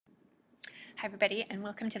Hi everybody, and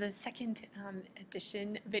welcome to the second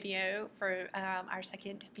edition video for our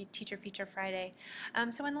second Teacher Feature Friday.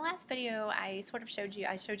 So in the last video I showed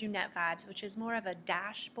you Net Vibes, which is more of a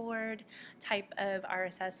dashboard type of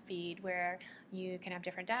RSS feed where you can have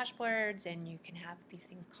different dashboards and you can have these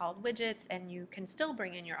things called widgets and you can still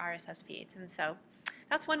bring in your RSS feeds, and so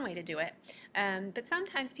that's one way to do it. But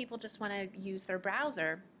sometimes people just want to use their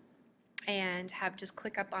browser and just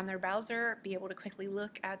click up on their browser, be able to quickly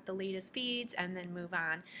look at the latest feeds and then move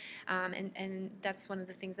on. And that's one of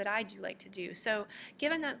the things that I do like to do. So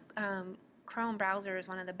given that Chrome browser is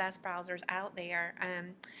one of the best browsers out there,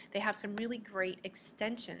 they have some really great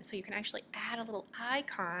extensions. So you can actually add a little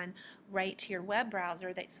icon right to your web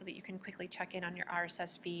browser so that you can quickly check in on your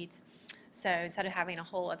RSS feeds. So instead of having a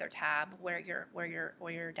whole other tab where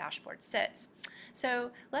your dashboard sits.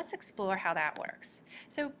 So let's explore how that works.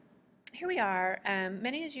 So here we are.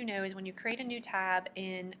 Many of you know is when you create a new tab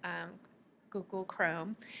in Google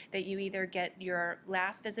Chrome that you either get your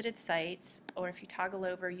last visited sites, or if you toggle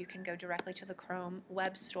over you can go directly to the Chrome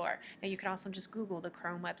Web Store. Now you can also just Google the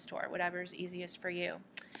Chrome Web Store, whatever is easiest for you.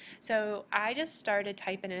 So I just started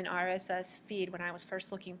typing in RSS feed when I was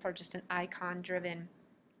first looking for just an icon driven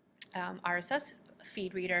RSS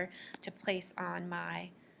feed reader to place on my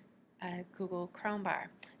Google Chrome bar.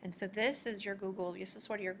 And so this is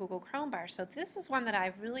sort of your Google Chrome bar. So this is one that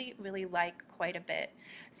I really like quite a bit.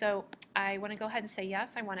 So I want to go ahead and say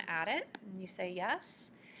yes, I want to add it. And you say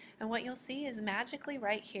yes. And what you'll see is magically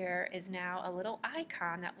right here is now a little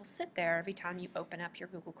icon that will sit there every time you open up your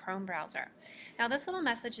Google Chrome browser. Now this little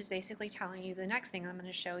message is basically telling you the next thing I'm going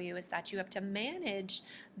to show you is that you have to manage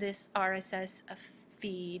this RSS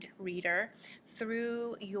feed reader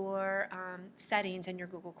through your settings in your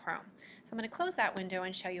Google Chrome. So I'm going to close that window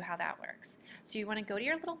and show you how that works. So you want to go to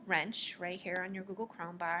your little wrench right here on your Google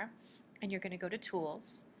Chrome bar, and you're going to go to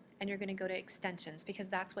Tools, and you're going to go to Extensions, because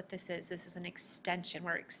that's what this is. This is an extension.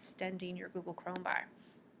 We're extending your Google Chrome bar.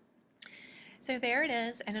 So there it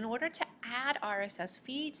is, and in order to add RSS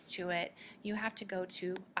feeds to it, you have to go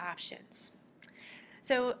to Options.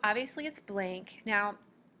 So obviously it's blank. Now,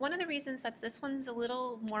 one of the reasons that this one's a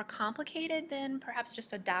little more complicated than perhaps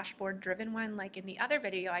just a dashboard driven one, like in the other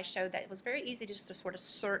video I showed, that it was very easy just to sort of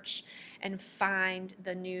search and find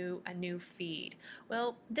a new feed.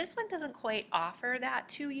 Well, this one doesn't quite offer that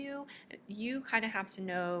to you. You kind of have to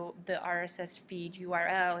know the RSS feed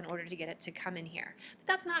URL in order to get it to come in here. But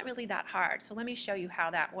that's not really that hard, so let me show you how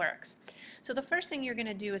that works. So the first thing you're going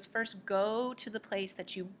to do is first go to the place that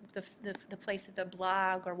the place that the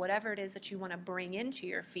blog or whatever it is that you want to bring into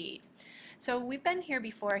your feed. So we've been here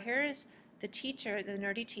before. Here's the teacher, the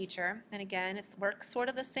nerdy teacher, and again it works sort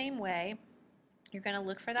of the same way. You're going to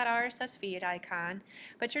look for that RSS feed icon,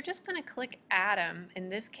 but you're just going to click Atom in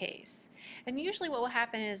this case. And usually what will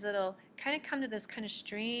happen is it'll kind of come to this kind of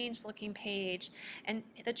strange looking page, and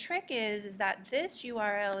the trick is that this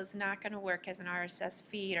URL is not going to work as an RSS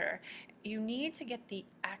feeder. You need to get the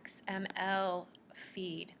XML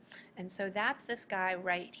feed, and so that's this guy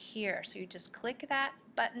right here. So you just click that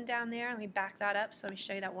button down there. Let me back that up, so let me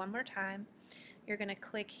show you that one more time. You're going to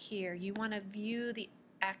click here. You want to view the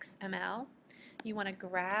XML. You want to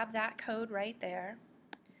grab that code right there.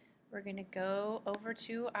 We're going to go over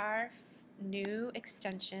to our new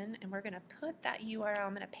extension, and we're going to put that URL,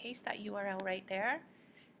 I'm going to paste that URL right there,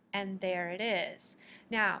 and there it is.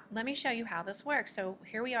 Now let me show you how this works. So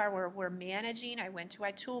here we are, we're managing. I went to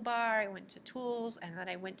my toolbar, I went to Tools, and then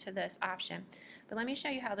I went to this option. But let me show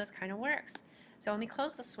you how this kind of works. So let me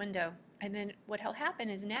close this window, and then what will happen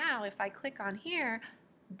is now if I click on here,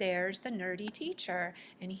 there's the nerdy teacher,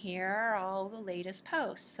 and here are all the latest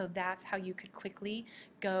posts. So that's how you could quickly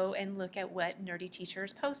go and look at what nerdy teacher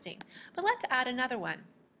is posting. But let's add another one.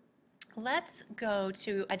 Let's go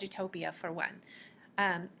to Edutopia for one,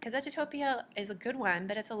 because Edutopia is a good one,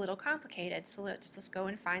 but it's a little complicated. So let's just go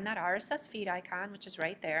and find that RSS feed icon, which is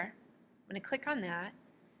right there. I'm going to click on that.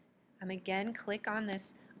 I'm again click on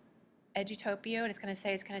this Edutopia, and it's going to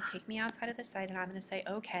say it's going to take me outside of the site, and I'm going to say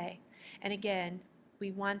OK. And again, we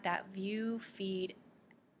want that view feed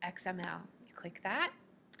XML. You click that,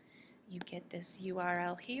 you get this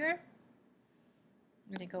URL here.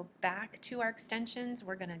 I'm going to go back to our extensions.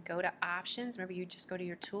 We're going to go to Options. Remember, you just go to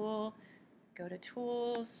your tool, go to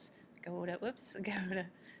Tools, go to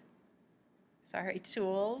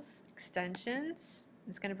Tools, Extensions.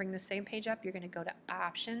 It's going to bring the same page up. You're going to go to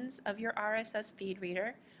Options of your RSS feed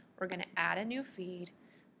reader. We're going to add a new feed.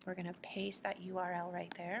 We're going to paste that URL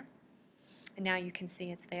right there. And now you can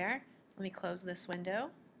see it's there. Let me close this window.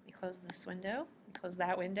 Let me close this window. Let me close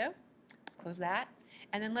that window. Let's close that.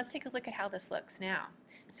 And then let's take a look at how this looks now.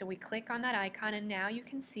 So we click on that icon, and now you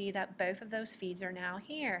can see that both of those feeds are now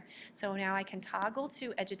here. So now I can toggle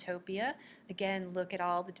to Edutopia, again look at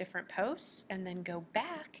all the different posts, and then go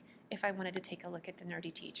back if I wanted to take a look at the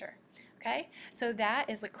Nerdy Teacher. Okay, so that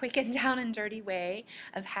is a quick and down and dirty way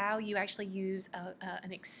of how you actually use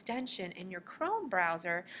an extension in your Chrome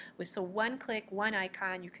browser with so one click, one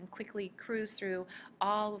icon, you can quickly cruise through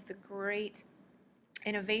all of the great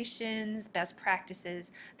innovations, best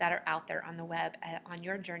practices that are out there on the web on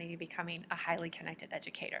your journey to becoming a highly connected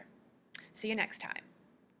educator. See you next time.